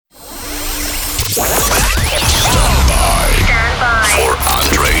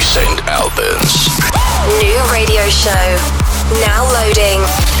Saint-Albin's new radio show. Now loading.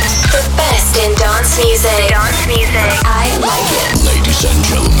 The best in dance music. I like it. Ladies and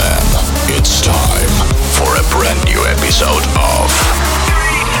gentlemen, it's time for a brand new episode of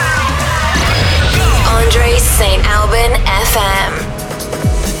Andre Saint-Albin FM.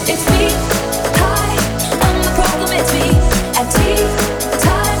 It's me, hi, I'm the problem, it's me. At tea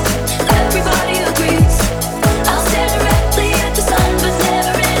time, everybody agrees. I'll stare directly at the sun, but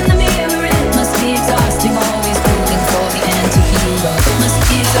never in the mirror. It must be exhausting, always rooting for the anti-hero. Must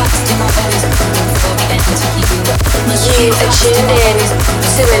be exhausting, always rooting for the anti-hero. You are tuned in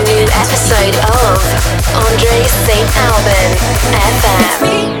to a new episode of Andre Saint-Albin FM. It's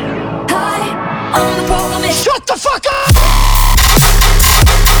me, hi, I'm the problem, it's Shut the fuck up!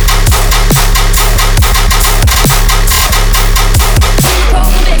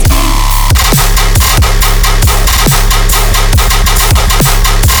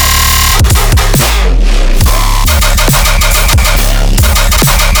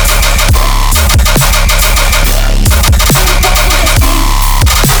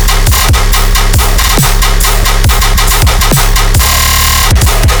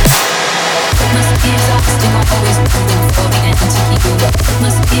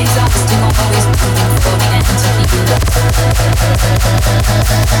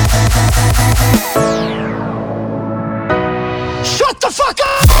 Shut the fuck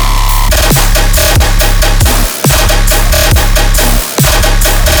up!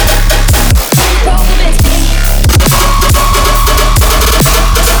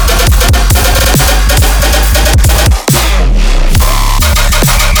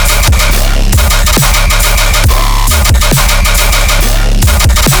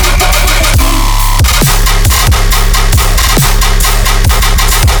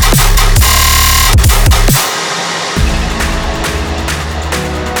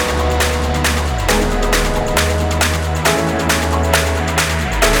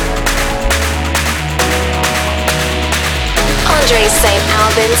 Andre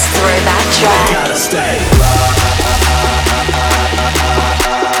Saint-Albin's throwback track. Gotta stay.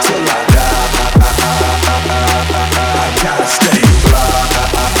 Till I die. I gotta stay.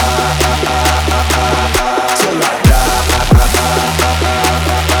 Till I die. I gotta stay. Till I die.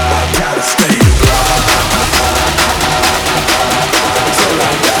 I gotta stay.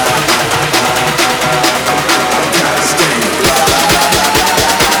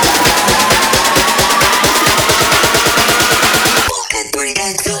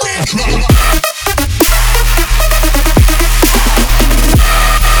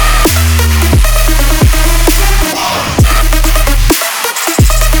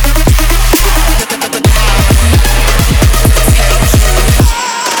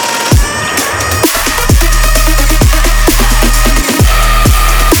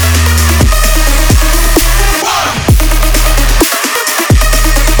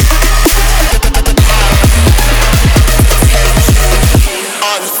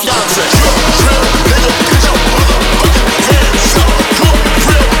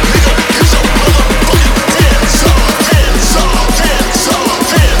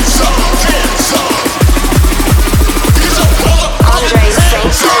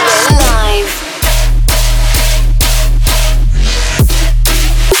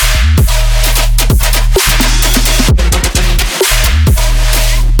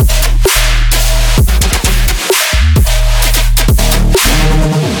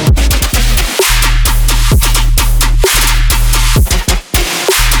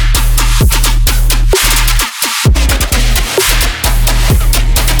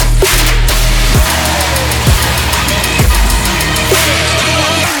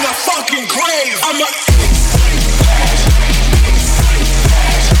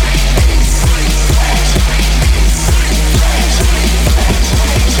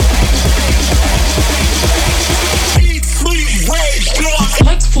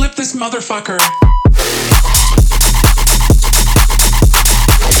 Motherfucker.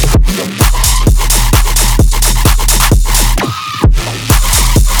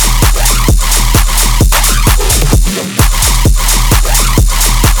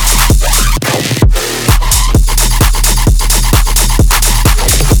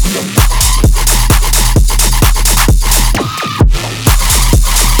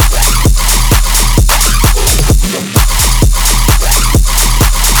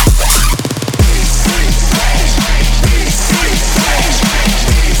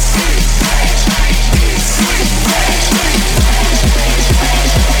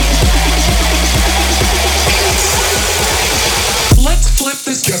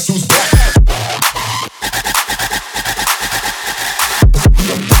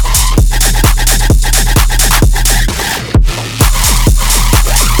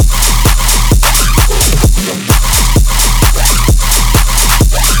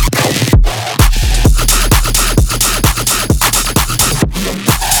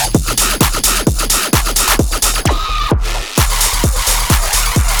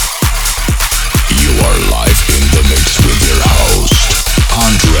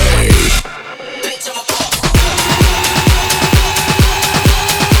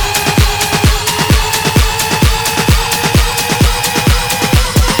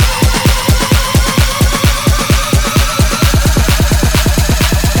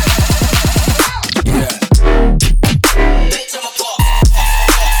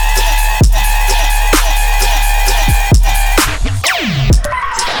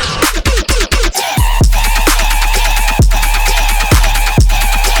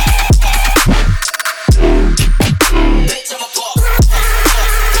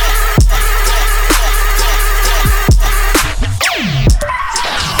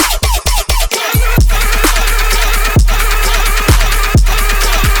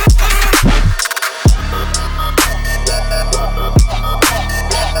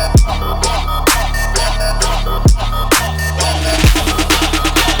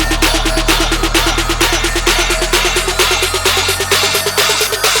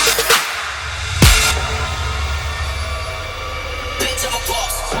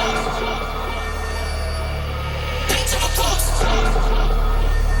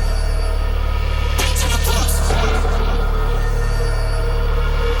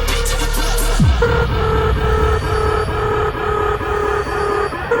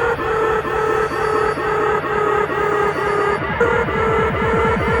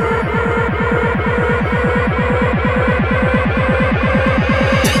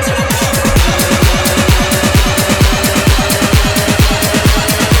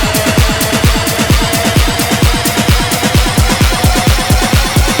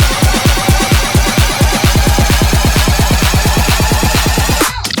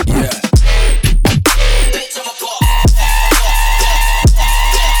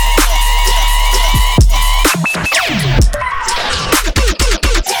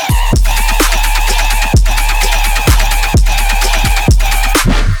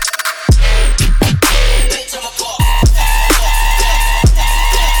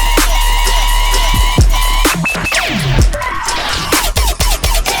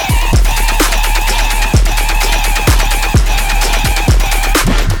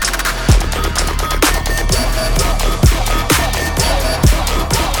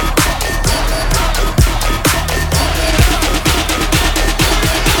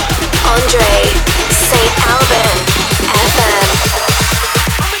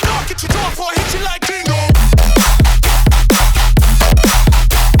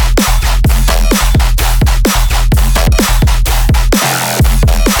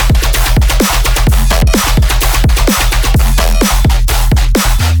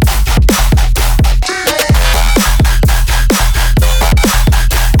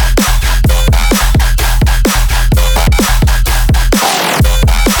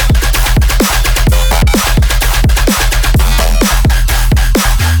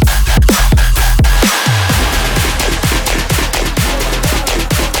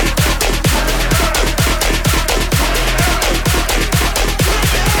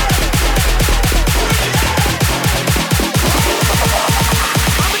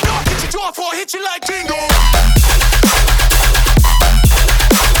 before I hit you like jingle.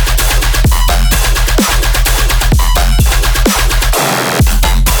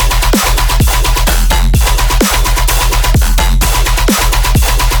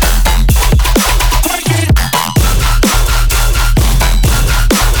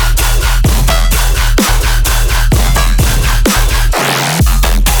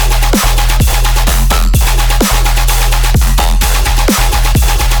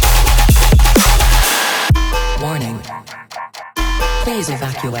 Please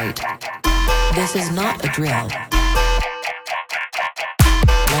evacuate. This is not a drill.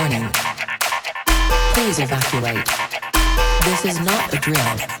 Warning. Please evacuate. This is not a drill.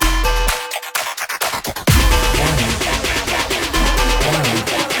 Warning. Warning.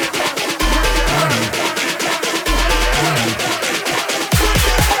 Warning. Warning.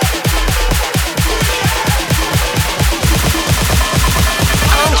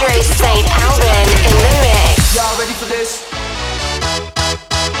 Andre Saint-Albin in the mix. Y'all ready for this?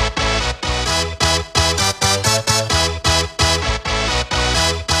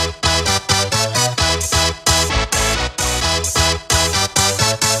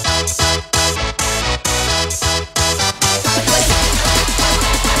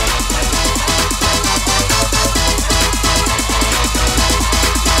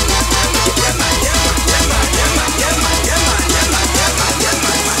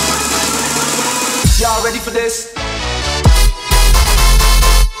 Y'all ready for this?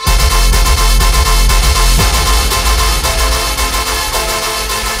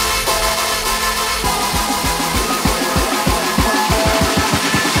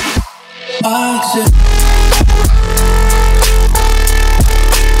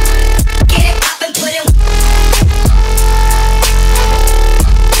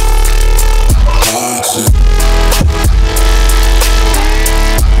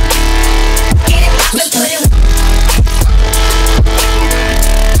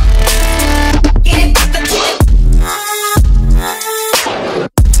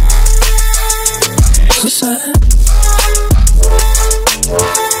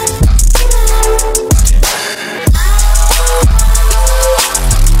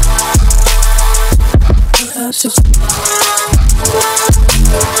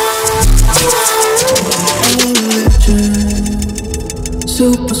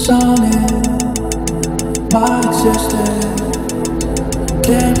 Supersonic, my existence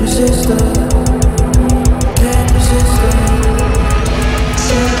can't resist it, can't resist it.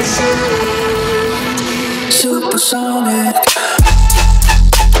 Supersonic,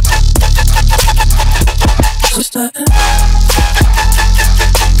 what's that?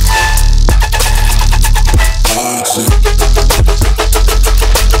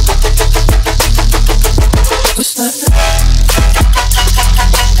 What's that?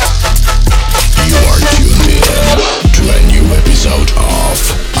 You are tuned in to a new episode of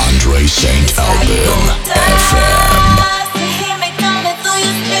Andre Saint-Albin FM.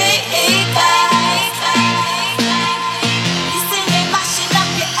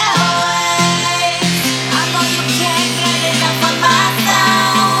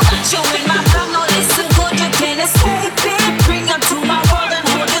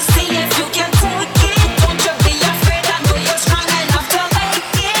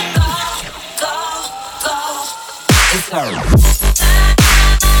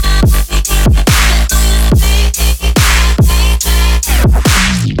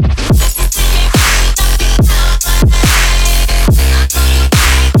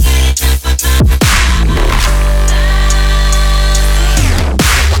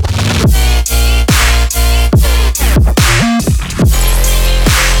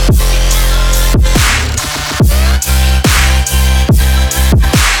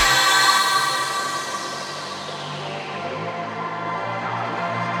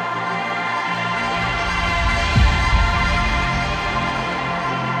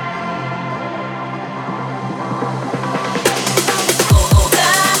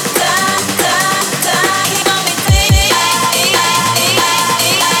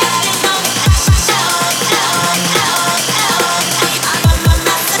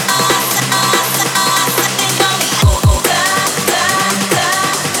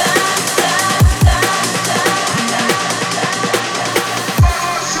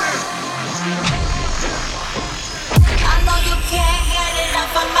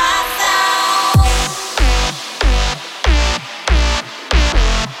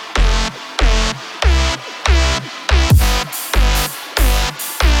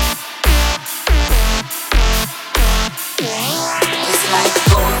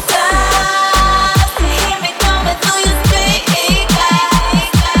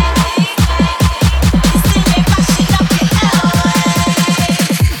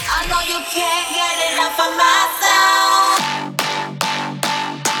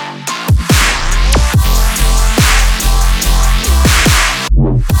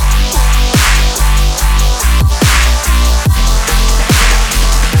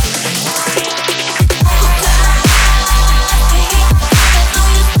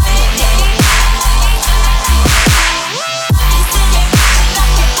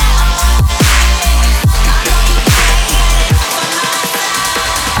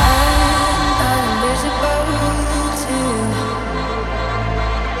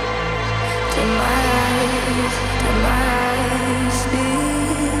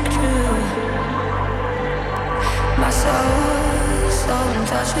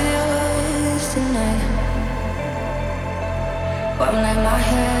 Won't let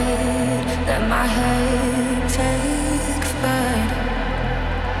my head take flight.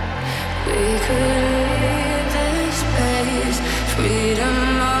 We could leave this space, freedom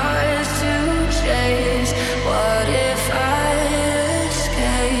ours to chase. What if I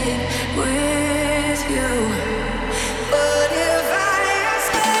escape with you? What if I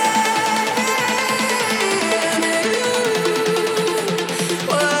escape with you?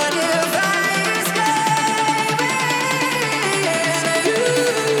 What if I escape with you?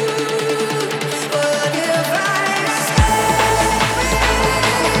 What if I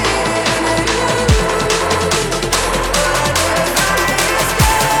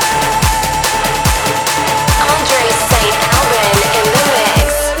Andre Saint-Albin in the mix.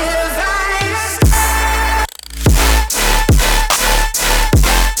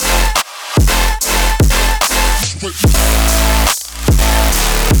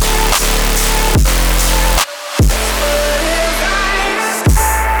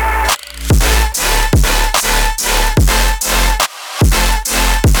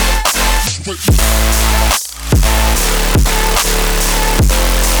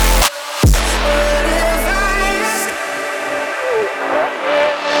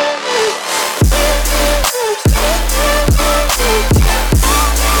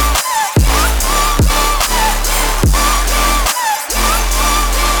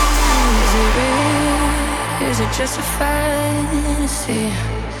 Is it just a fantasy?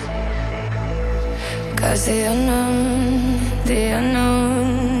 'Cause the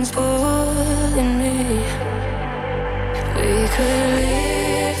unknown's pulling me. We could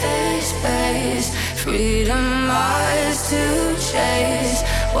leave this space, freedom ours to chase.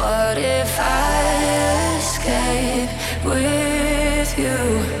 What if I escape with you?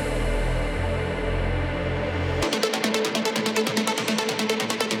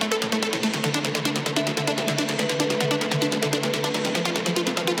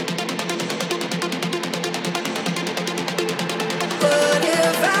 What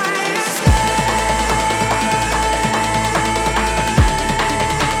if I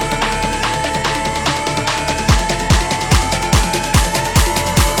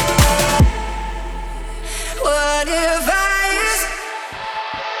What if I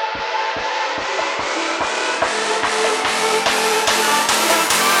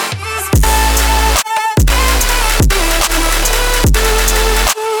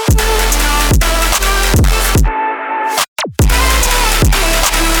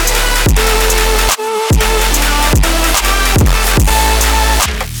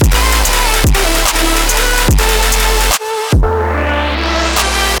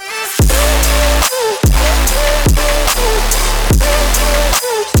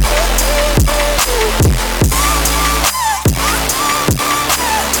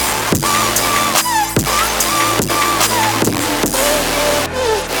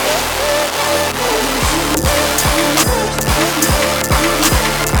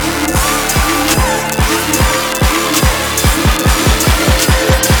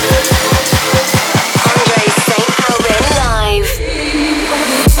Andre Saint-Albin live.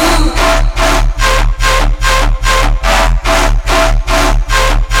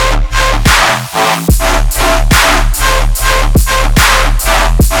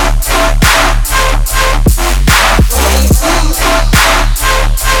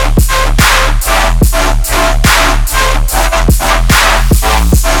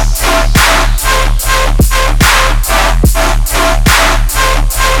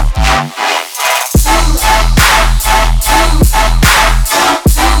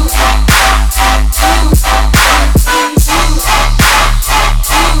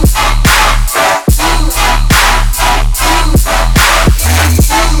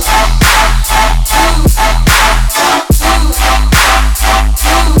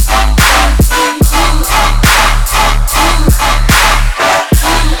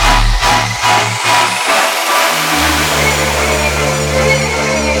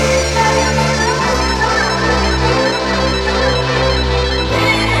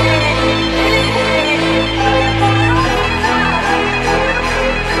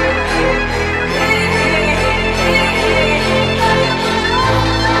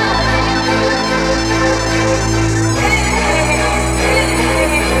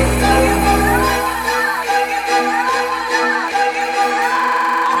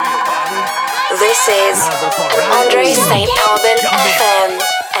 This is Andre Saint-Albin FM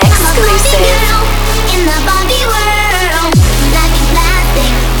exclusive. In the Barbie world, life is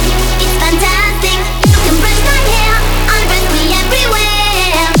plastic. It's fantastic. You can brush my hair, undress me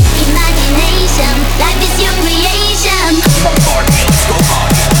everywhere. Imagination, life is your creation. Bombard, go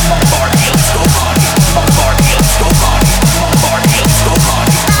hard. Bombard, go hard. Bombard, go hard. Bombard,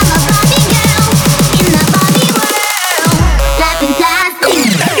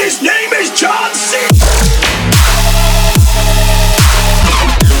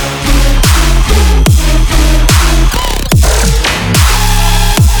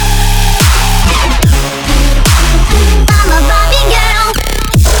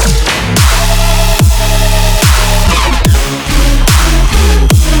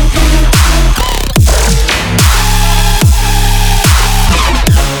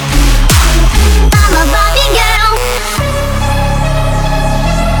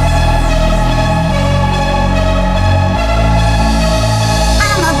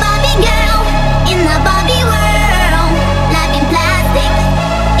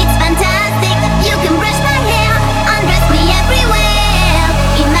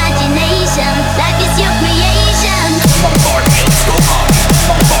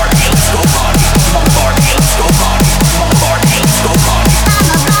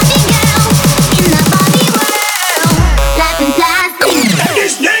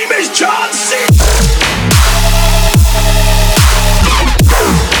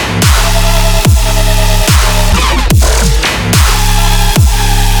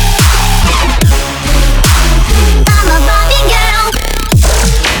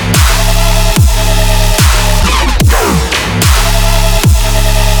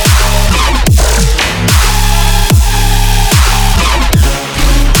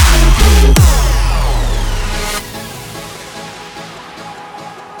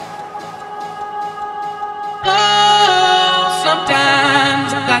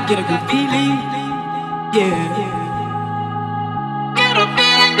 get a good feeling, yeah. Get a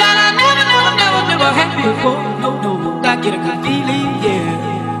feeling that I never had before. No, I get a good feeling,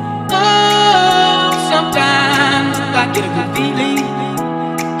 yeah. Oh, sometimes I get a good feeling,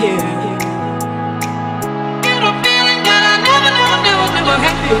 yeah. Get a feeling that I never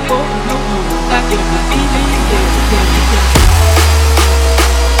had before. No, I get a good feeling, yeah.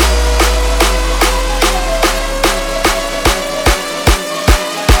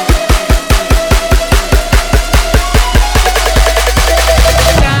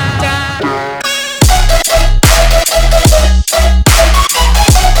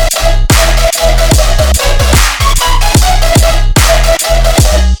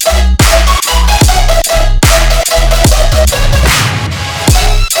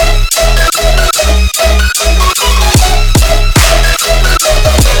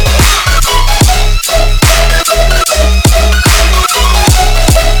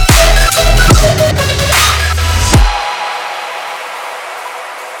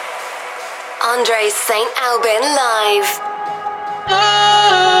 Saint-Albin live.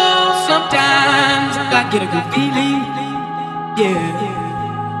 Oh, sometimes I get a good feeling, yeah.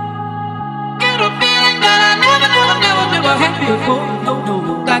 Get a feeling that I never had before. No,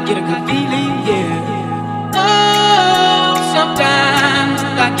 I get a good feeling, yeah. Oh, sometimes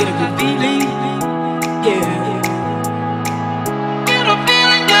I get a good feeling, yeah. Get a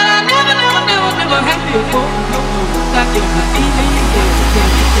feeling that I never had before. No, I get a good feeling, yeah.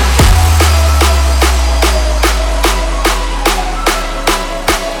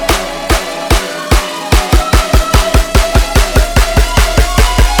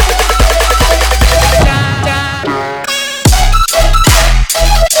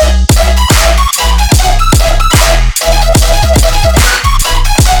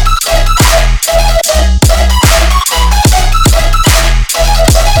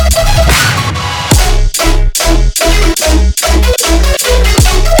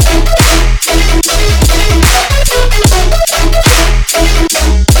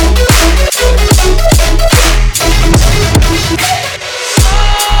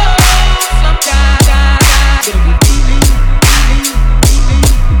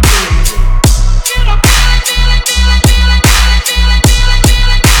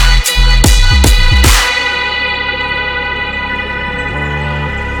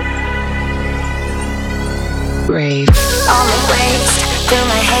 Rave. On the waist, through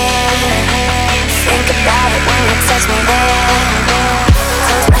my hair. Think about it when you touch me there.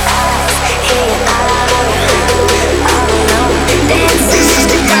 Close my eyes, hear you out. All alone, dancing. This is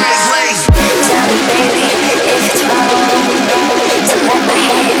the night rave. Tell me, baby, if it's wrong to let my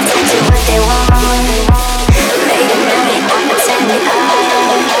hands do what they want. Late at night, I pretend we are.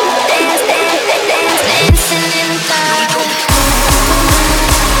 Dance, dancing in the dark.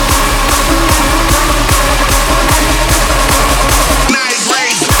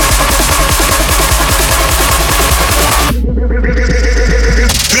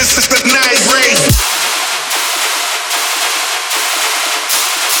 This is the night rave.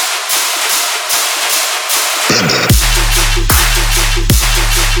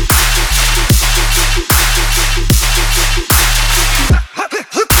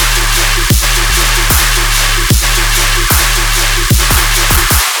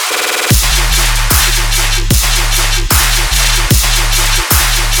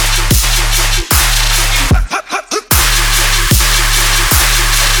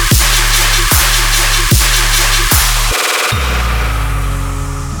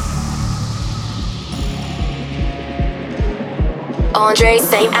 Andre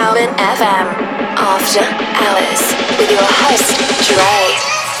Saint-Albin FM, After Hours, with your host, Dre.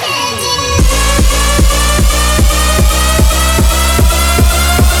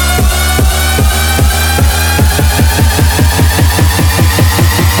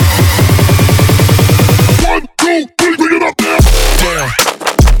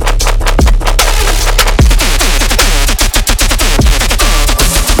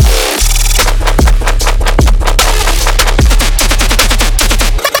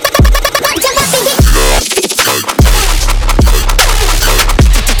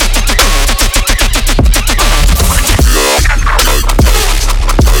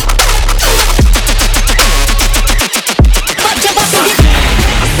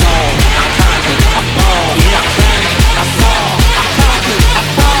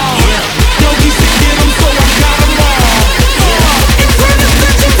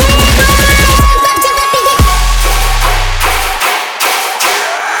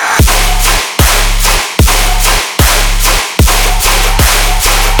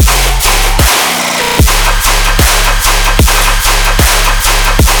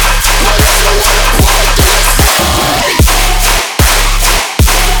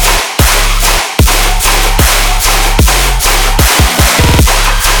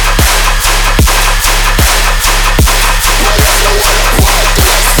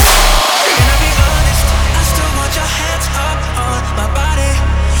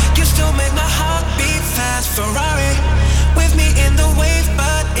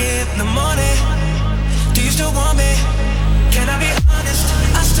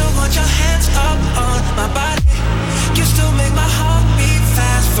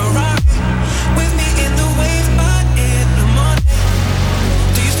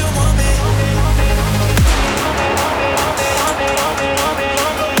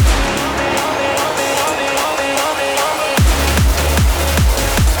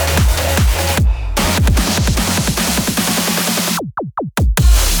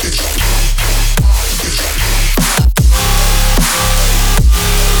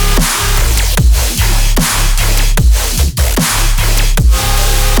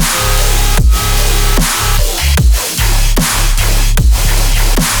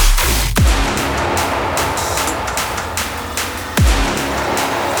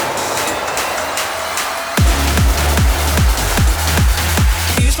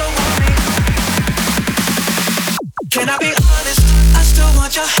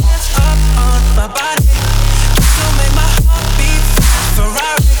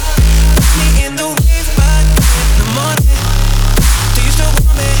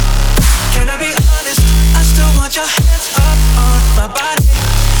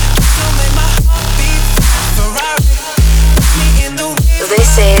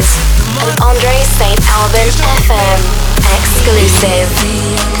 Saint-Albin FM exclusive.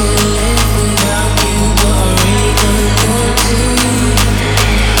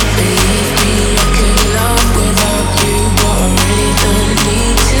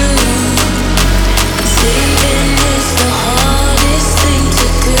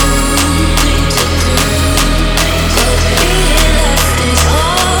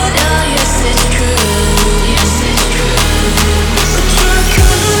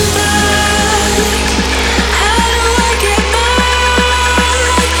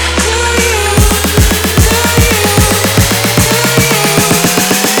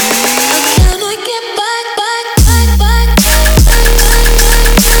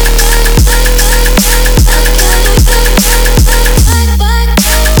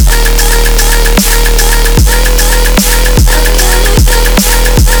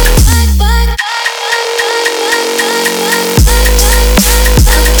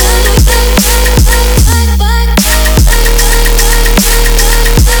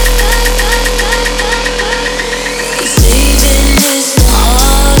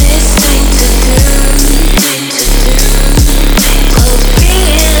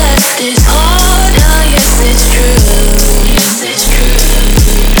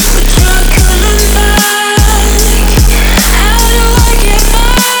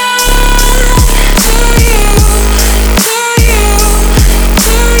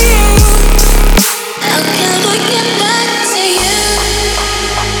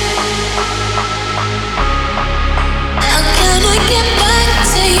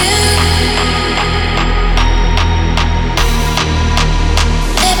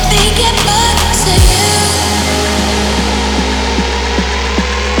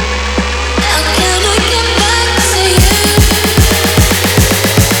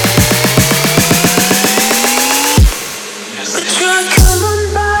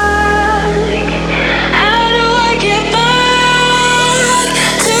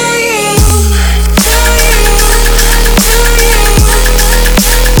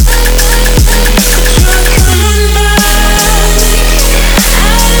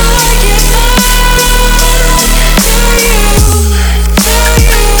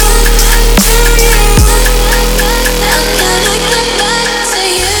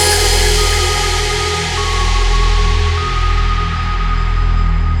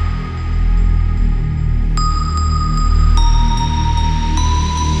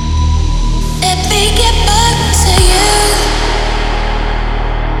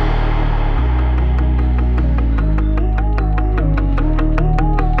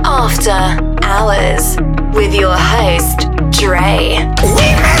 After Hours with your host, Dre. We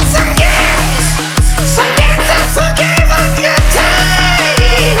met some girls, some dancers who gave us good time.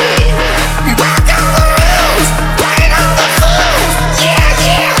 Broke all the rules, played all the fools.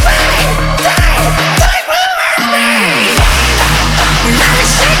 Yeah, right, time rumors made. Now we're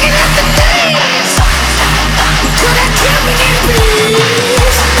shaking up the days. Could I tell me in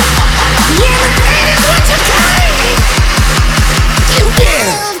please? Yeah, the pain is what you take. You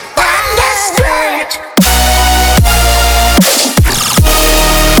build on the street.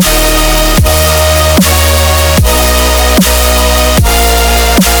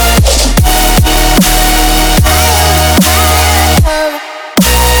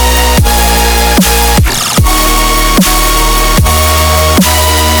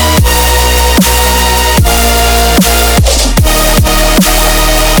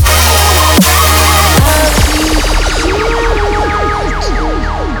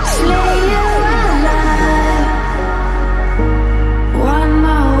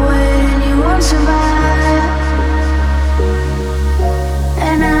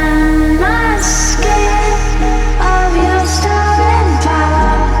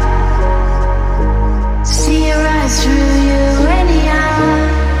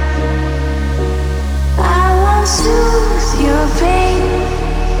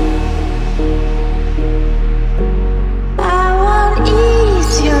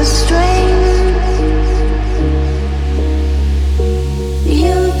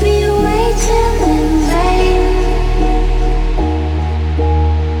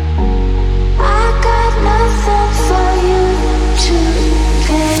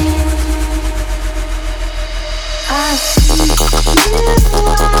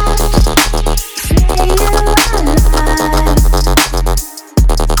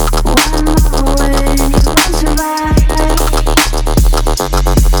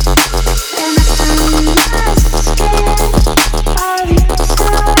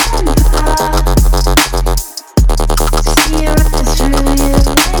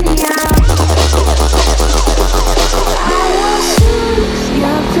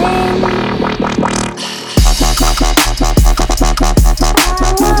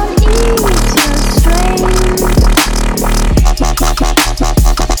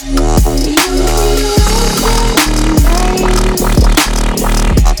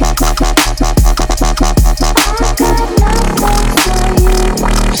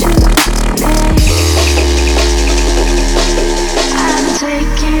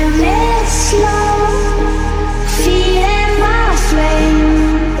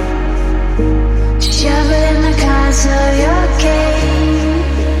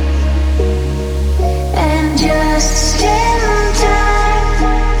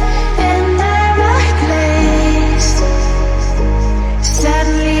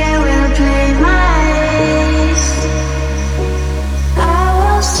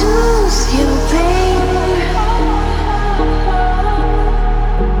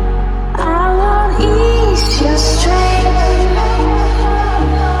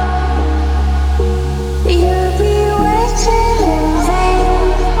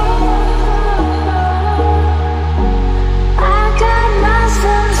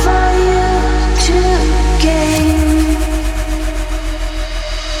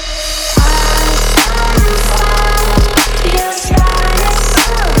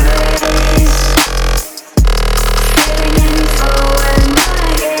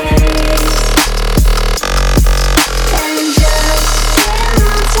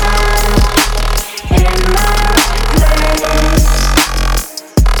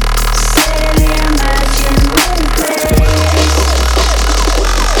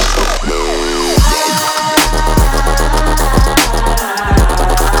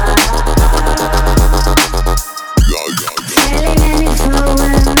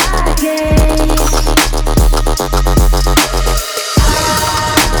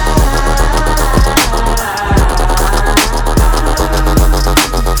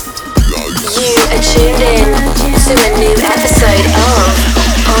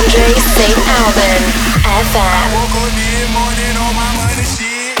 FM. Woke up this morning on my money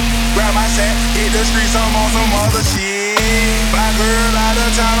shit. Grab my sack, hit the streets, I'm on some other shit. My girl out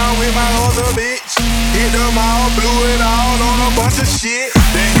of town, I'm with my other bitch. Hit the mall, blew it all on a bunch of shit.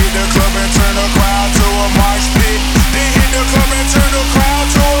 Then hit the club and turn the crowd to a marsh pit. Then hit the club and turn the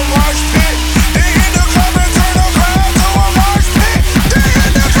crowd to a marsh pit. Then hit the club and turn the crowd to a marsh pit. Then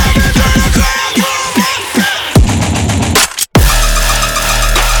hit the club and turn the crowd to a marsh pit.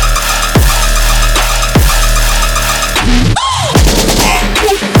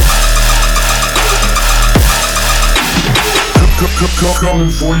 Coming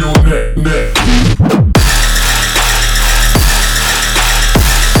for your neck.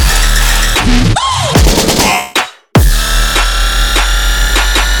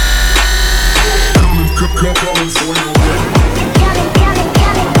 Coming for your neck.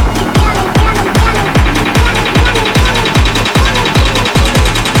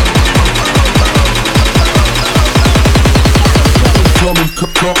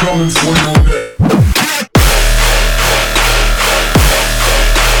 Coming for your neck.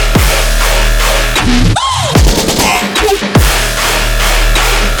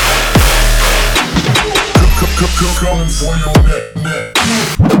 Coming for your neck.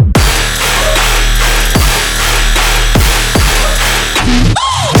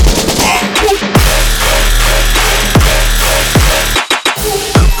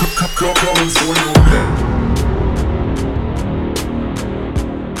 Coming for your neck.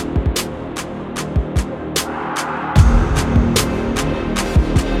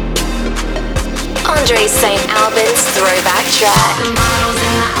 Andre Saint-Albin's throwback track. Bottles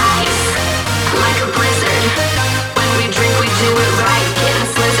in the ice, like a blizzard. When we drink, we do it right. Getting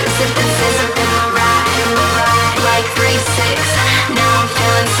slizzard, sipping scissor in my ride. Like 3-6, now I'm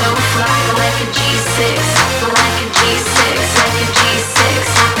feeling so fly. Like a G6, like a G6, like a G6.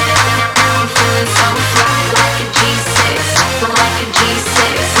 Now I'm feeling so fly. Like a G6, like a G6,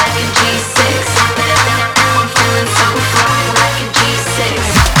 like a G6. Now I'm feeling so fly. Like a G6,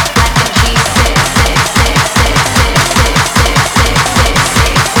 like a G6.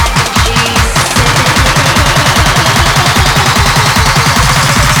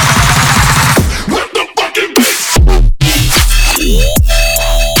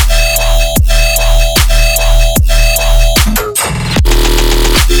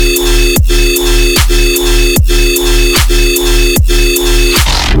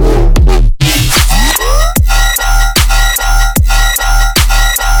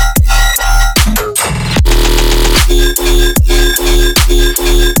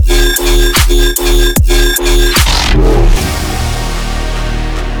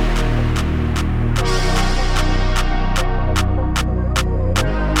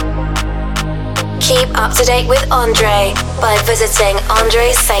 Keep up to date with Andre by visiting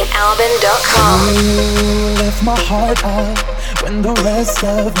andresaintalbin.com. You left my heart out when the rest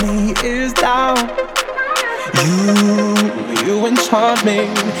of me is down. You enchant me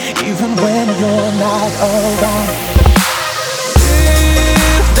even when you're not around.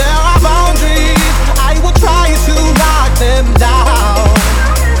 If there are boundaries, I will try to knock them down.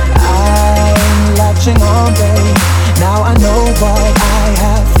 I'm latching on, babe. Now I know what I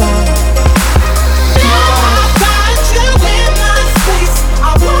have found.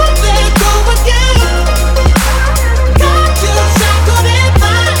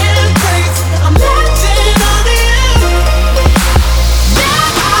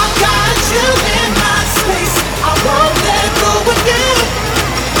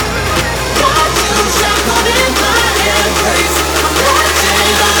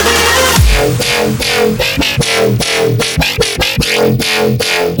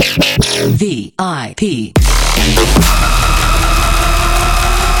 VIP.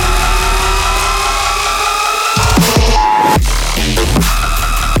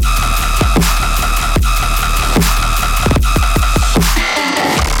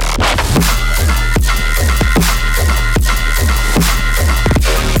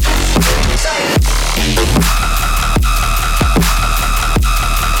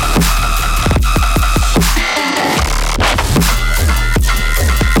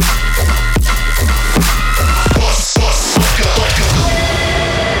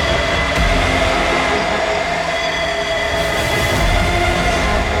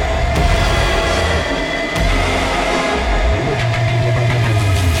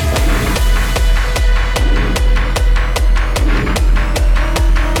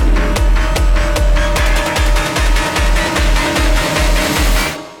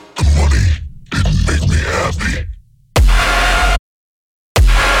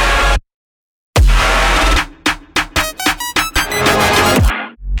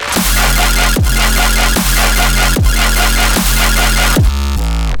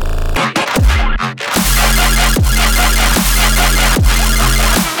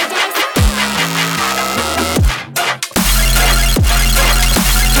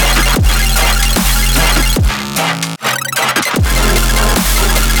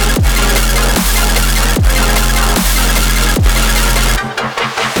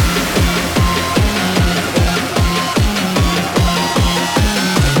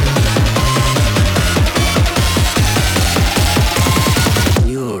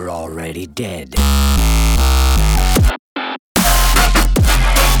 be dead.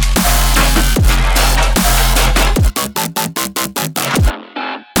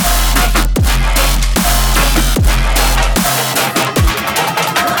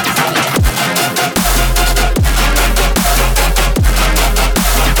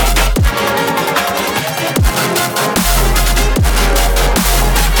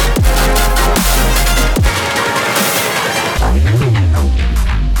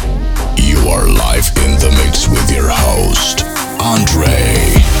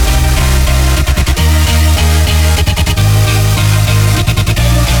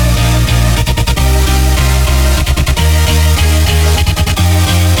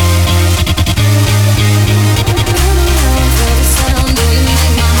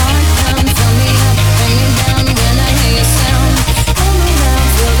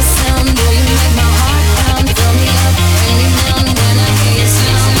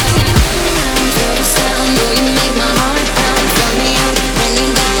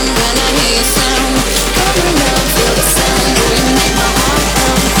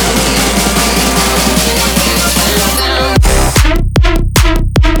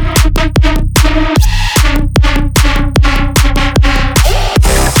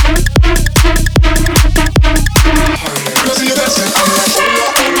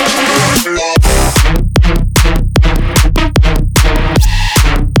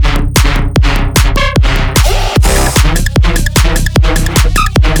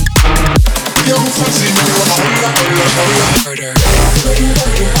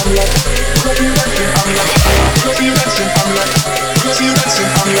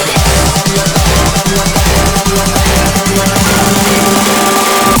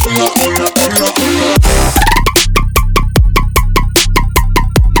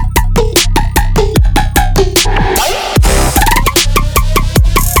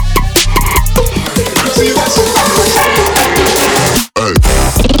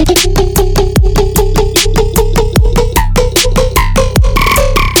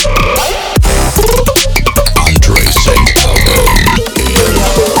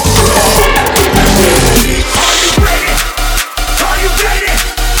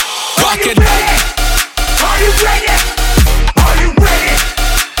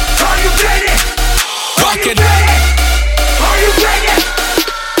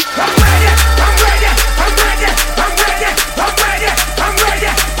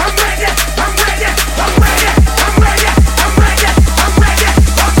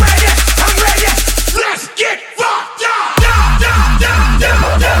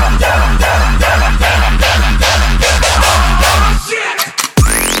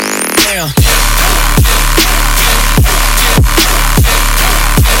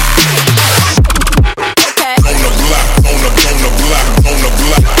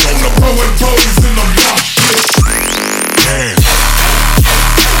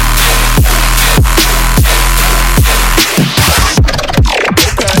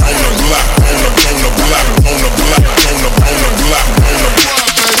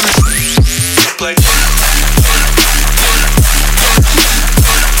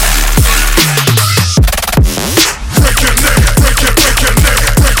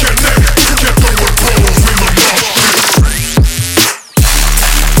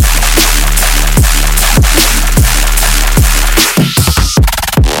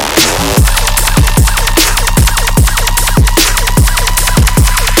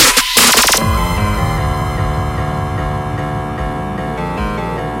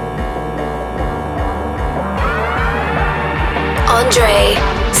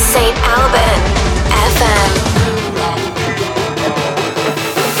 Saint-Albin FM.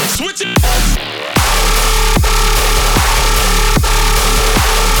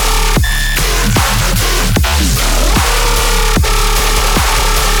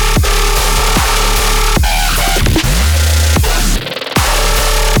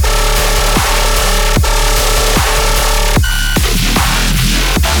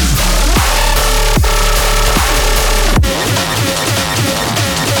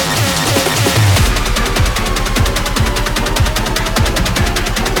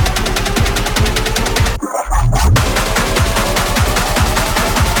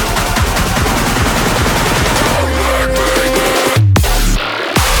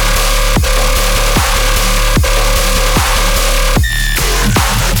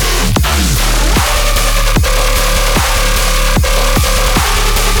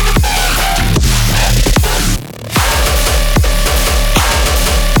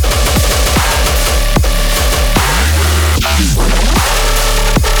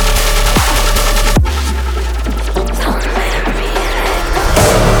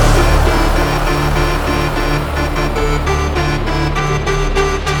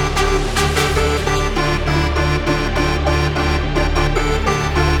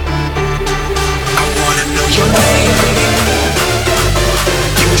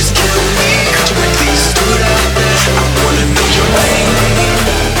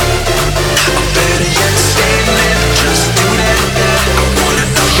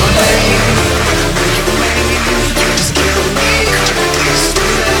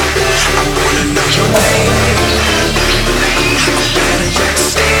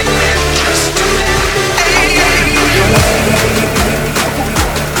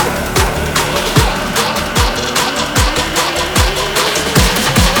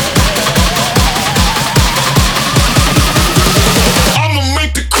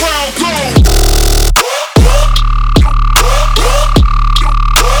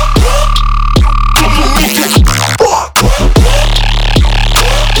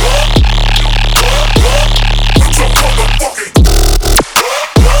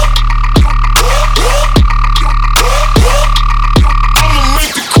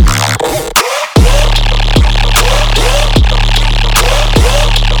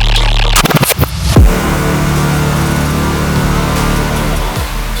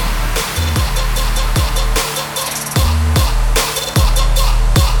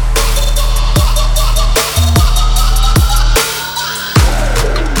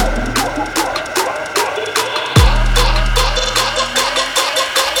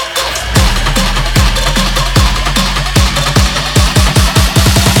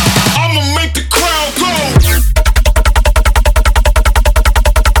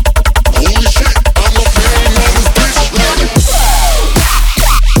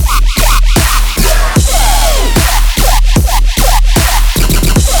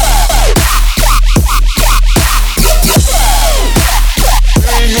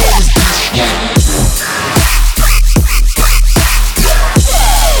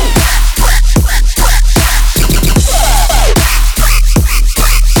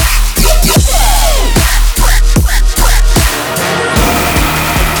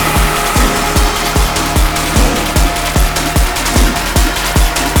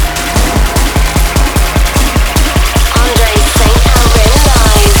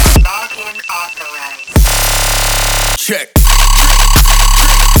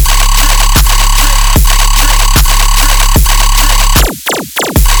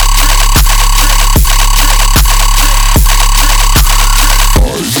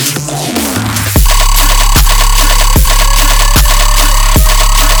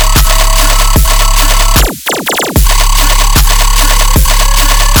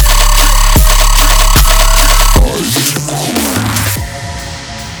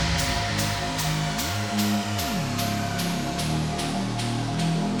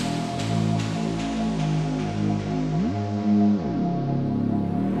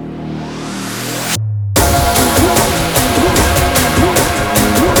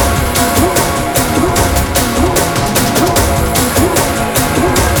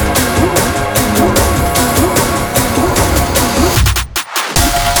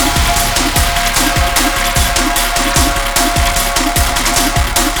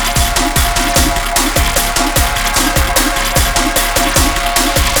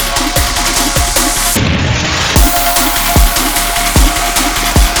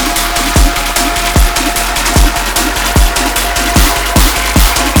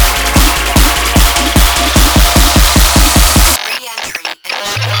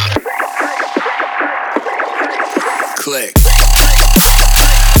 Click.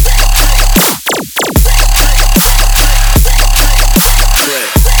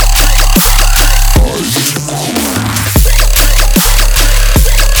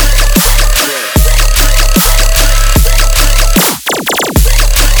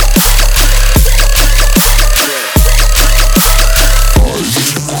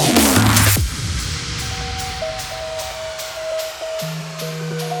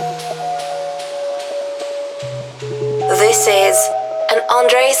 This is an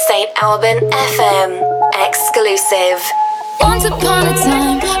Saint-Albin FM exclusive. Once upon a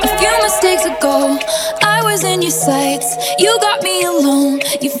time, a few mistakes ago, I was in your sights. You got me alone.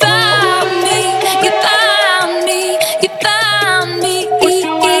 You found me. You found me. You found me.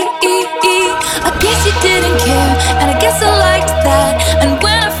 I guess you didn't care, and I guess I liked that. And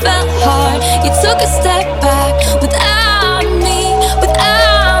when I felt hard, you took a step back without me,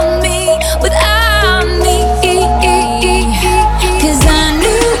 without me, without me. 'Cause I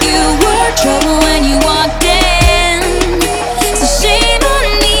knew you were trouble when you walked in. So shame on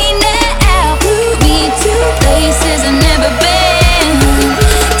me now. Flew me to places I've never been.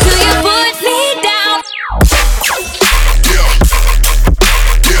 Till you put me down.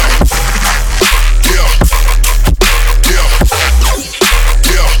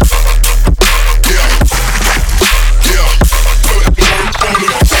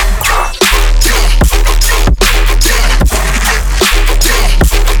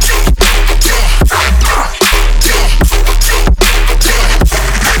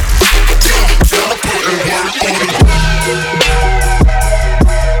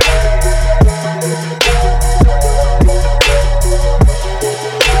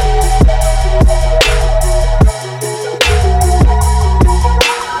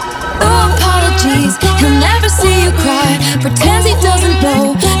 He'll never see you cry. Pretends he doesn't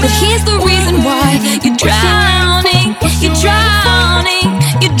know that he's the reason why you're drowning. You're drowning.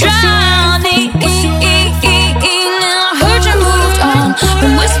 You're drowning. Now I heard you moved on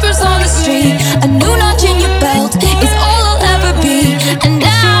from whispers on the street. A new notch in your belt is all I'll ever be. And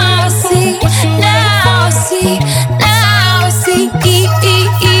now I see. Now I see. Now I see.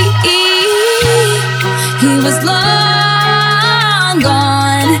 He was long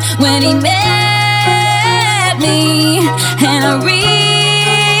gone when he met me, and I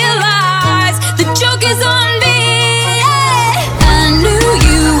realized the joke is on me. I knew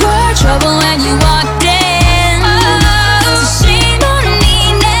you were trouble when you walked in. So shame on me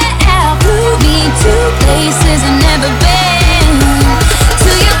now. Flew me to places I've never been.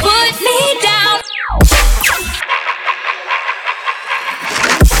 Till you put me down.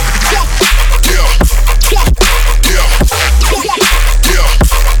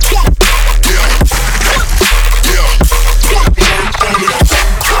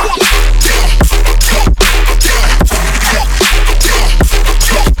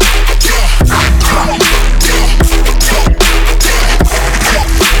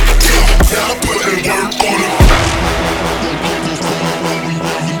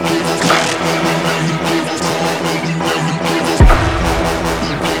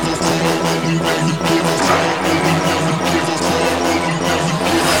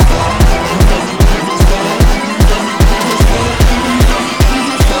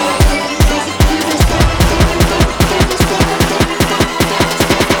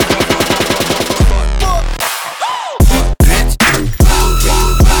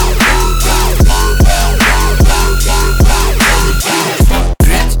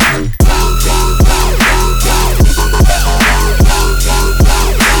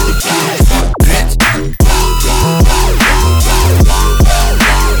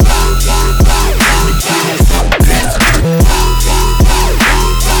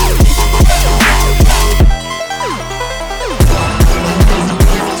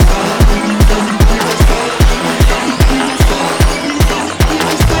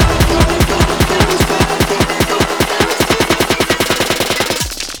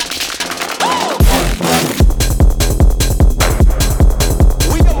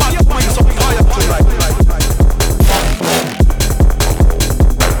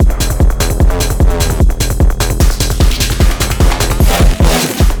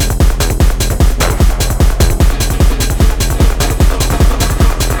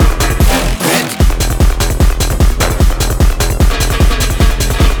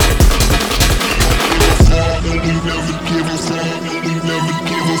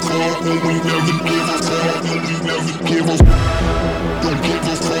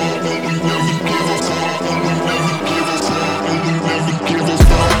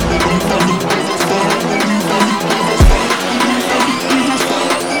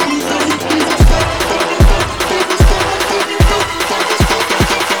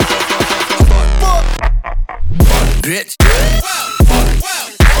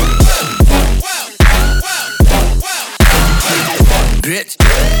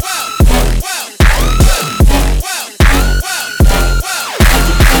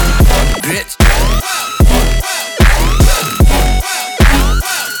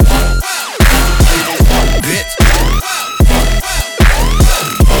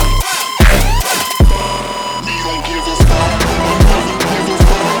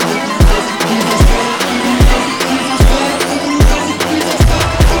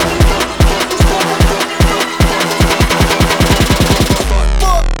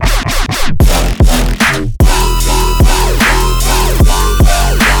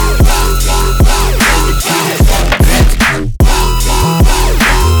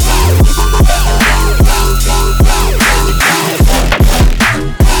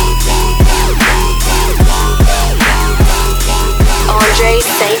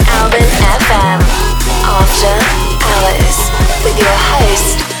 Saint-Albin FM. After Hours with your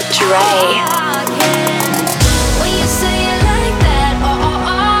host, Dre. When you say it like that,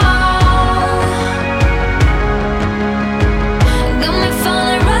 got me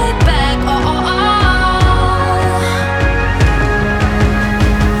falling right back,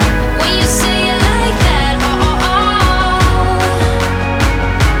 when you say it like that,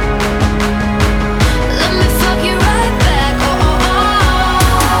 let me fuck you right back,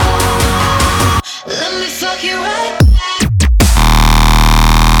 let me fuck you right back.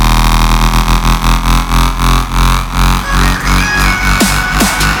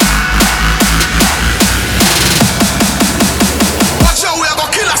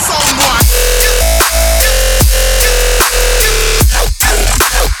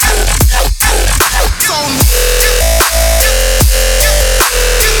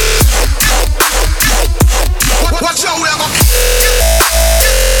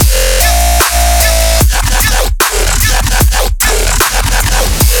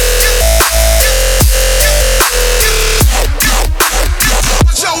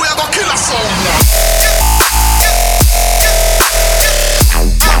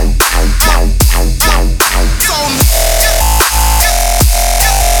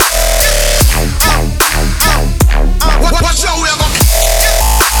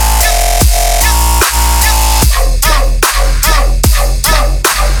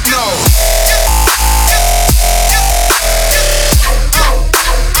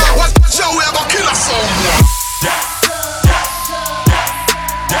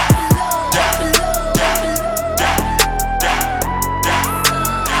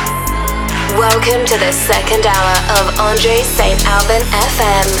 Welcome to the second hour of Andre Saint-Albin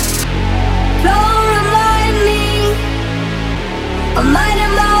FM. Don't remind me, I'm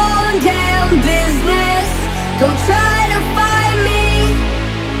minding my own damn business. Don't try to find me,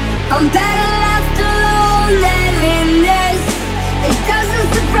 I'm better left alone than in this. It doesn't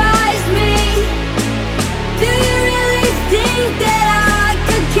surprise me. Do you really think that I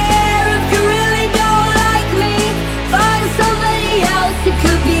could care if you really don't like me? Find somebody else, it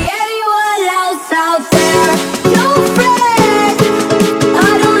could be anyone else out there. Don't fret,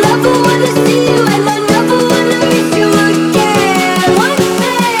 I don't ever wanna see you and I never wanna miss you again. One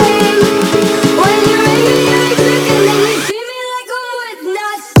thing, when you're in me, I click and then you see me like I'm with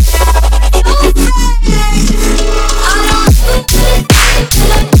nuts. Don't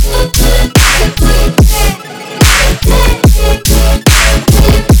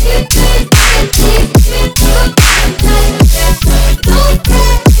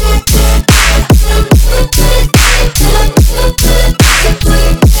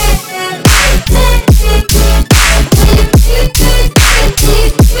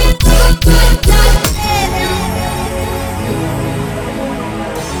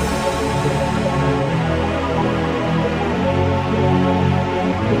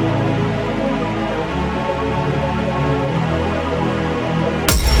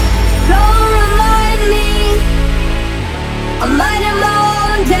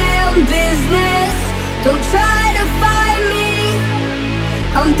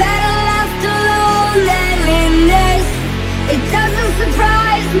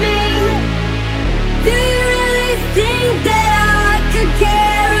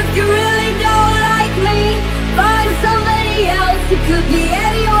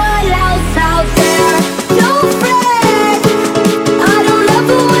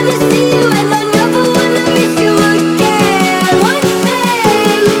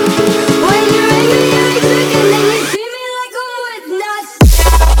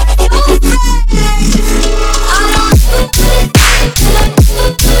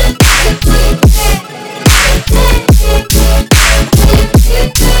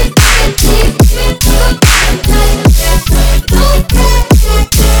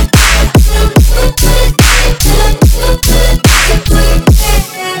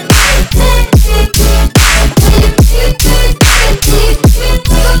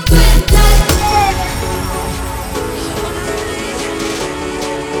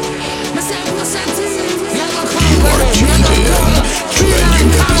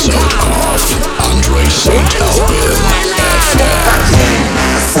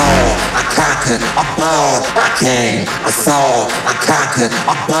conquered, I bought, I came, I saw, I conquered,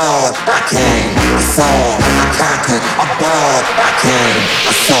 I bought, I came, I saw, I conquered, I bought, I came,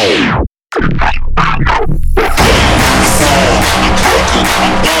 I saw.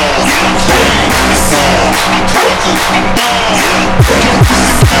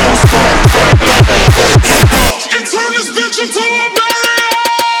 And turn this bitch into a barrier.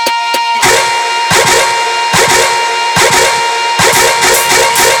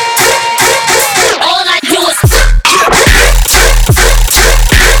 All I do is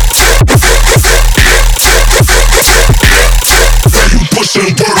You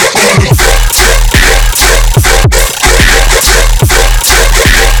pushing dirt on me.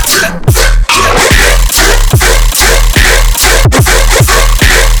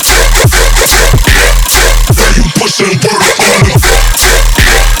 Pushing dirt on me.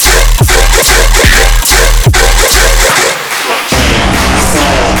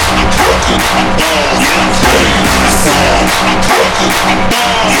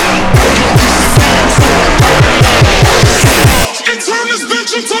 And turn this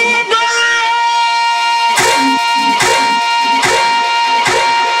bitch into a barrier.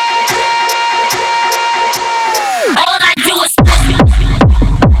 all I do is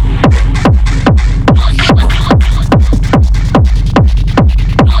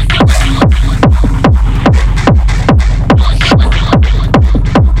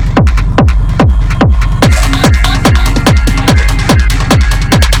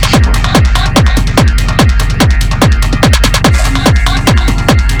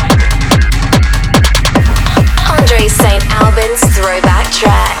Saint-Albin's throwback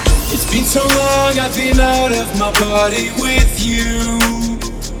track. It's been so long, I've been out of my body with you.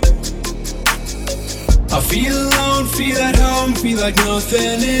 I feel alone, feel at home, feel like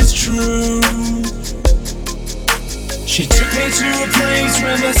nothing is true. She took me to a place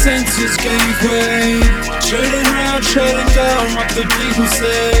where my senses gave way. Turning around, shutting down what the people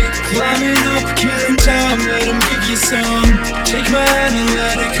say. Climbing up, killing time, let them give you some. Take my hand and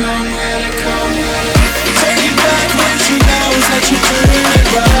let it come, let it come, let it come. Take it back when she knows that you're doing it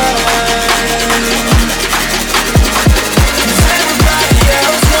right. 'Cause everybody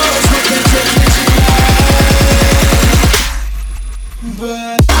else knows what they're taking tonight.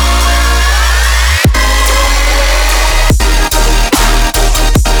 But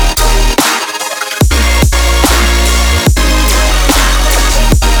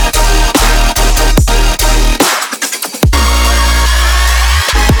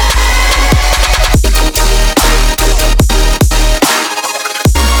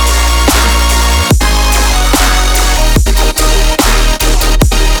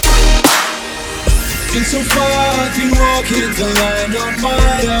been so far, I've been walking the line on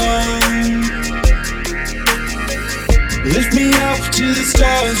my own. Lift me up to the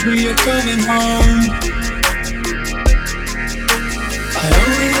stars, we are coming home. I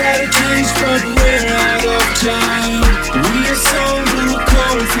only had a taste, but we're out of time. We are so blue,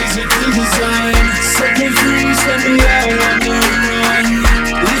 cold, physically designed. Set me free, set me out on the run.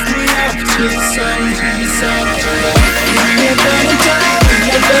 Lift me up to the sun, to the sun. We are gonna die, we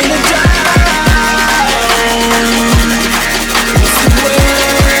are gonna die.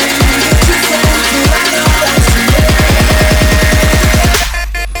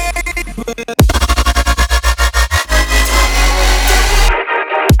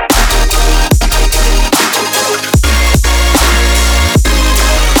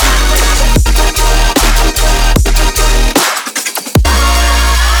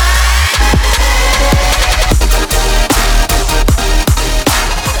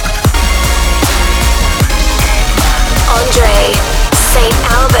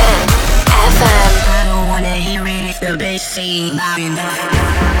 Saint-Albin FM. I don't wanna hear it, the bass scene loud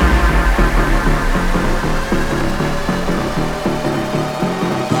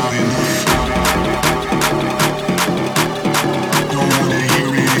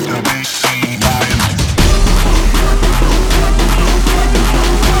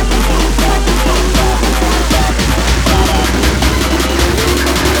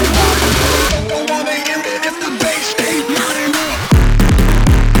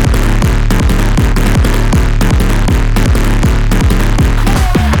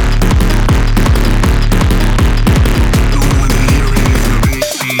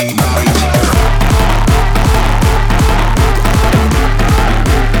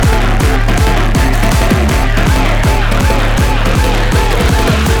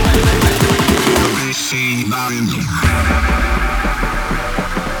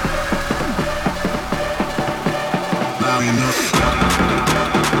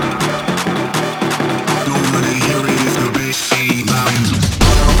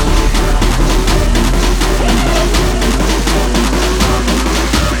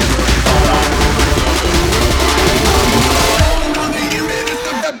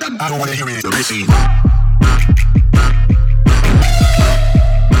I don't wanna hear it. The missing. I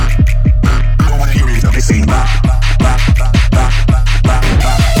don't wanna hear it. The missing.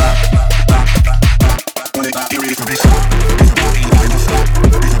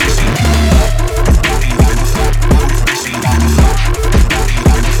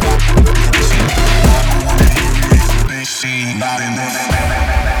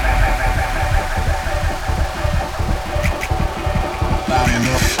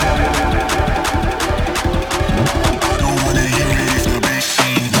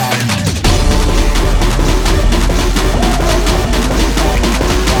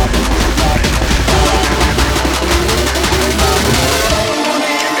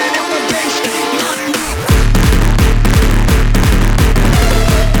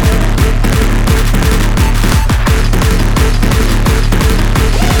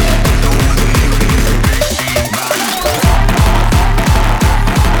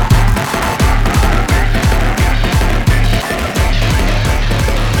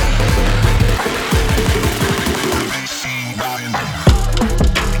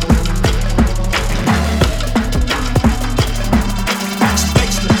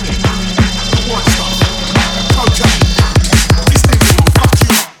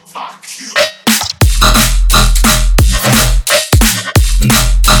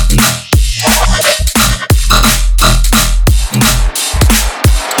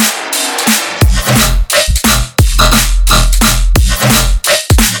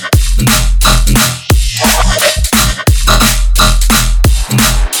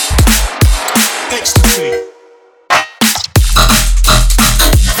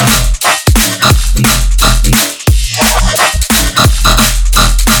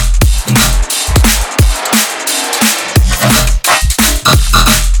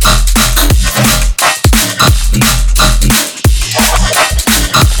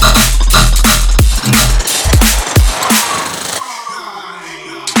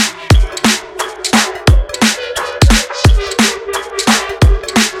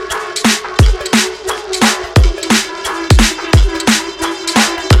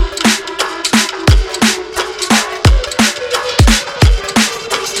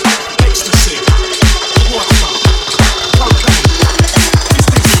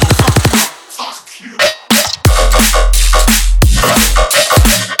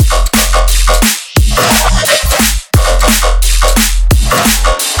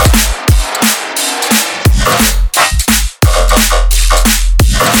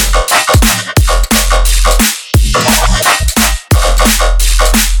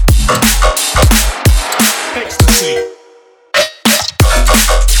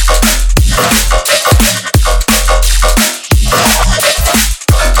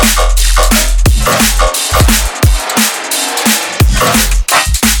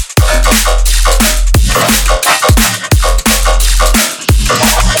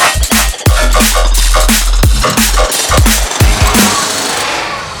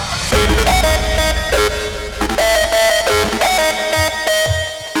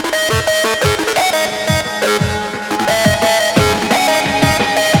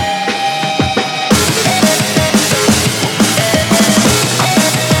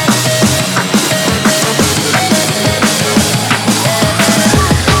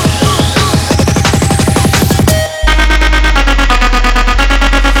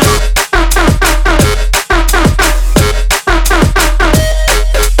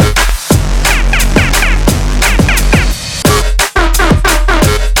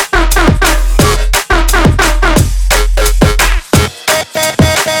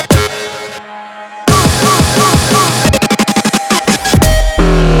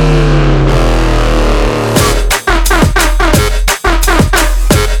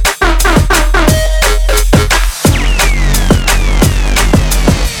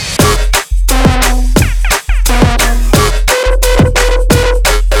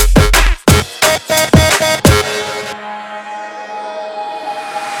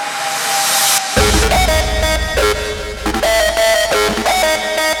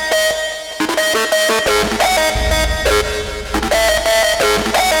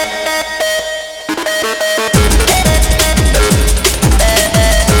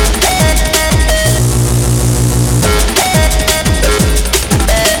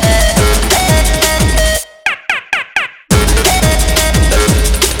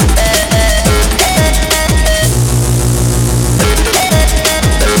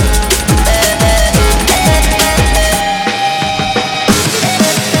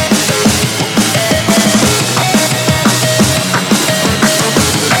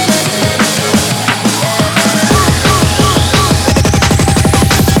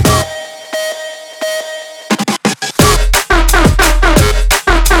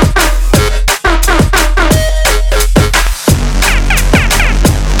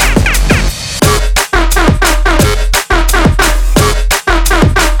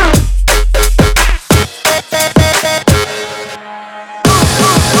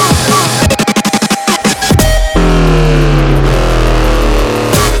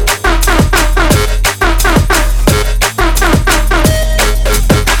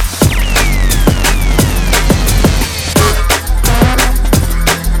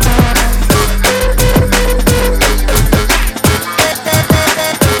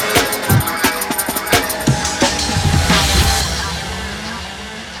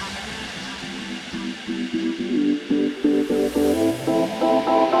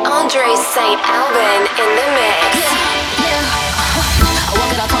 Saint-Albin in the mix. I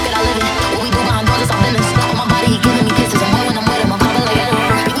walk it, I talk it, I live it. What we do behind doors is our business. On my body, he giving me kisses. I'm wet when I'm with him. I'm popping like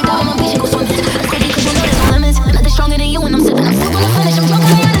Adderall. Baby, dog, on my beach, you go swimming. That's crazy 'cause you know there's no limits. Nothing stronger than you when I'm sipping. I'm still gonna finish. I'm drunk,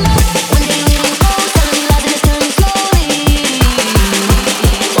 I ain't had enough. One day you leave me cold, telling me lies and it's killing me slowly.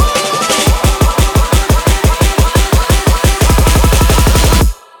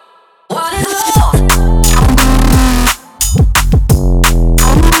 What is love?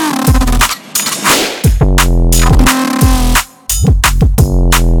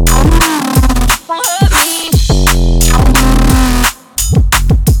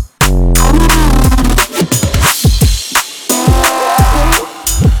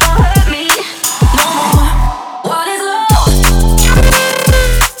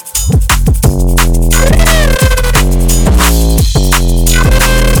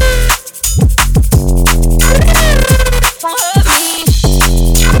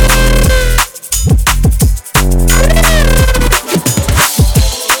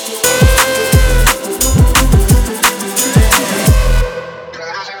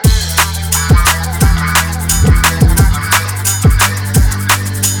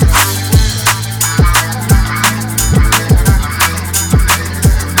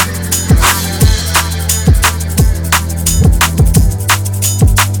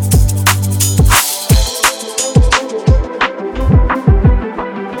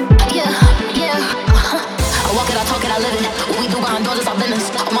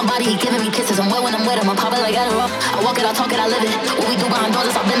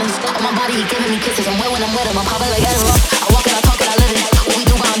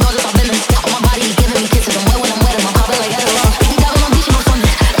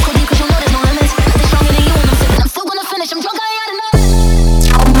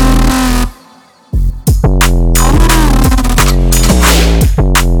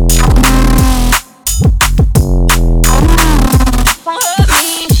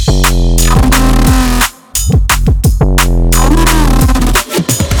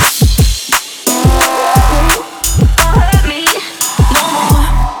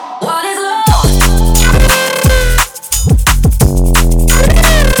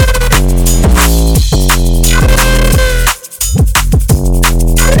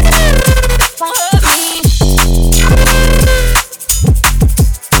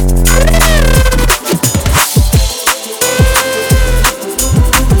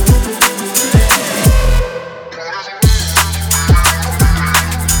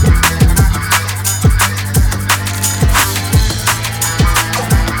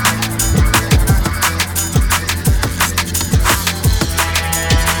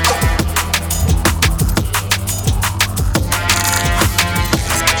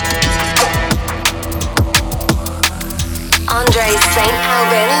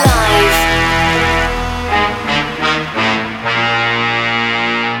 Saint-Albin live.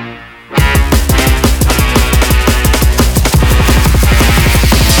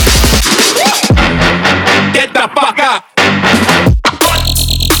 Get the fuck up!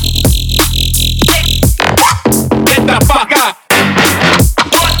 Get the fuck up!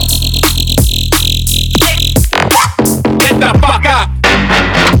 Get the fuck up!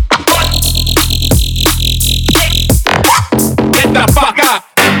 Get the fuck up!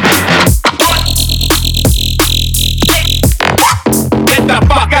 Get the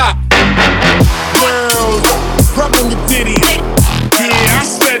fuck up! Girls, rubbing your titties. Yeah, I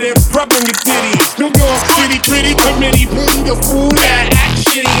said it, rubbing your titties. New York City Pretty Committee, pay the fool that act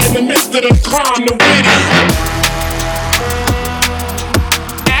shitty in the midst of the calm, the witty.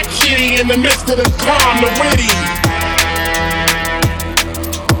 Act shitty in the midst of the calm, the witty.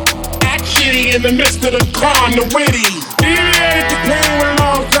 Act shitty in the midst of the calm, the witty. Deviate the pain with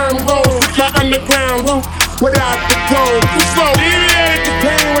long-term goals. My underground roof without the gold. Too slow. Deviate the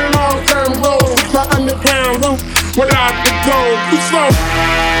pain with long-term goals. My underground roof without the gold. Too slow.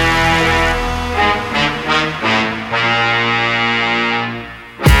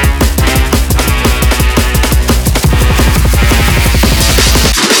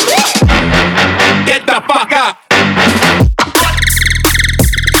 Get the fuck up!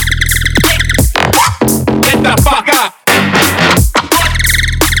 Get the fuck up!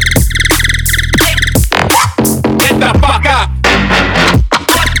 Get the fuck up!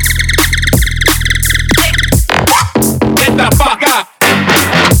 Get the fuck up!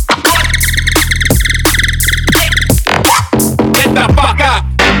 Get the fuck up!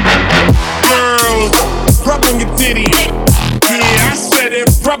 Girls, rubbing your titties. Yeah, I said it,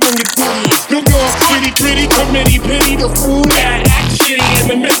 rubbing your titties. New York City Pretty Committee, pity the fool that act shitty in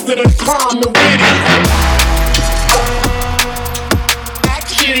the midst of the calm, the witty. Act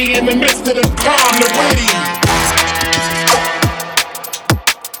shitty shitty in the midst of the calm, the witty.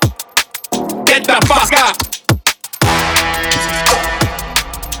 Get the fuck up.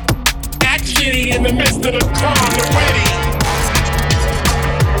 Act shitty in the midst of the calm, the witty.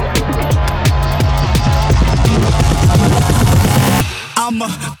 I'm a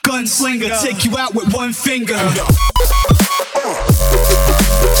gunslinger, take you out with one finger.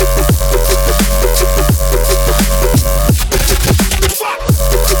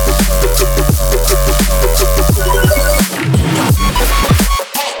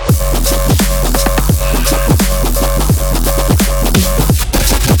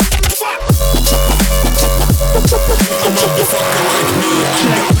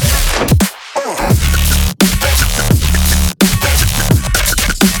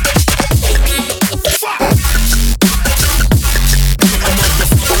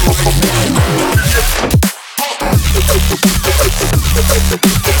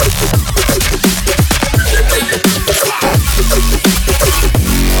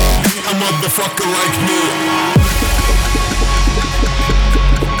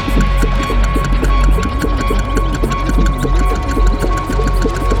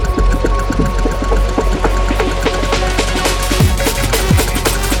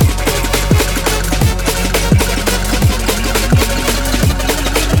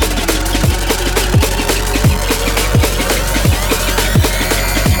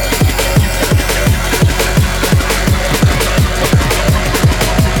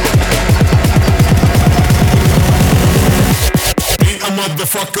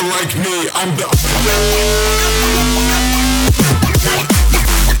 Motherfucker like me, I'm the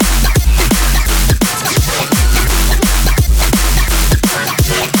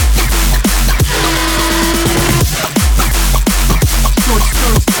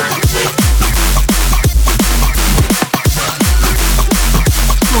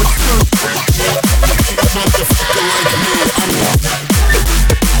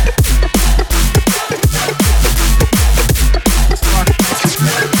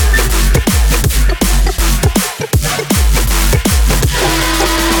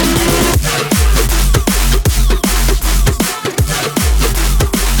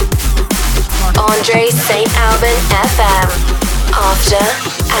Saint-Albin FM. After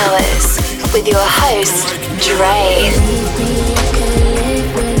Hours with your host, Dre.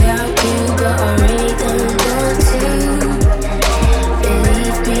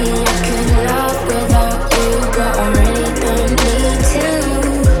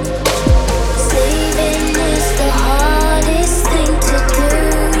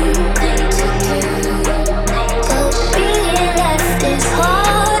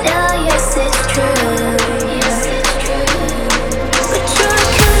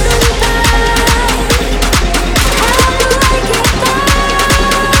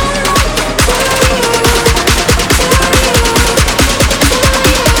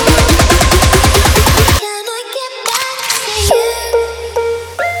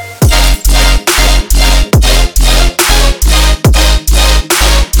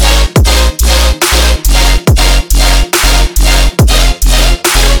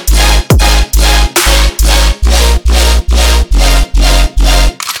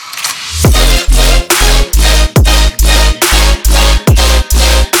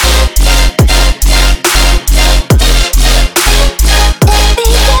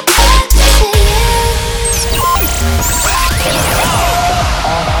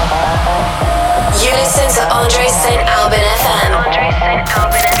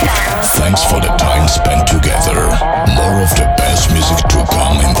 Thanks for the time spent together. More of the best music to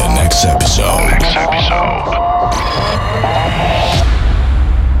come in the next episode.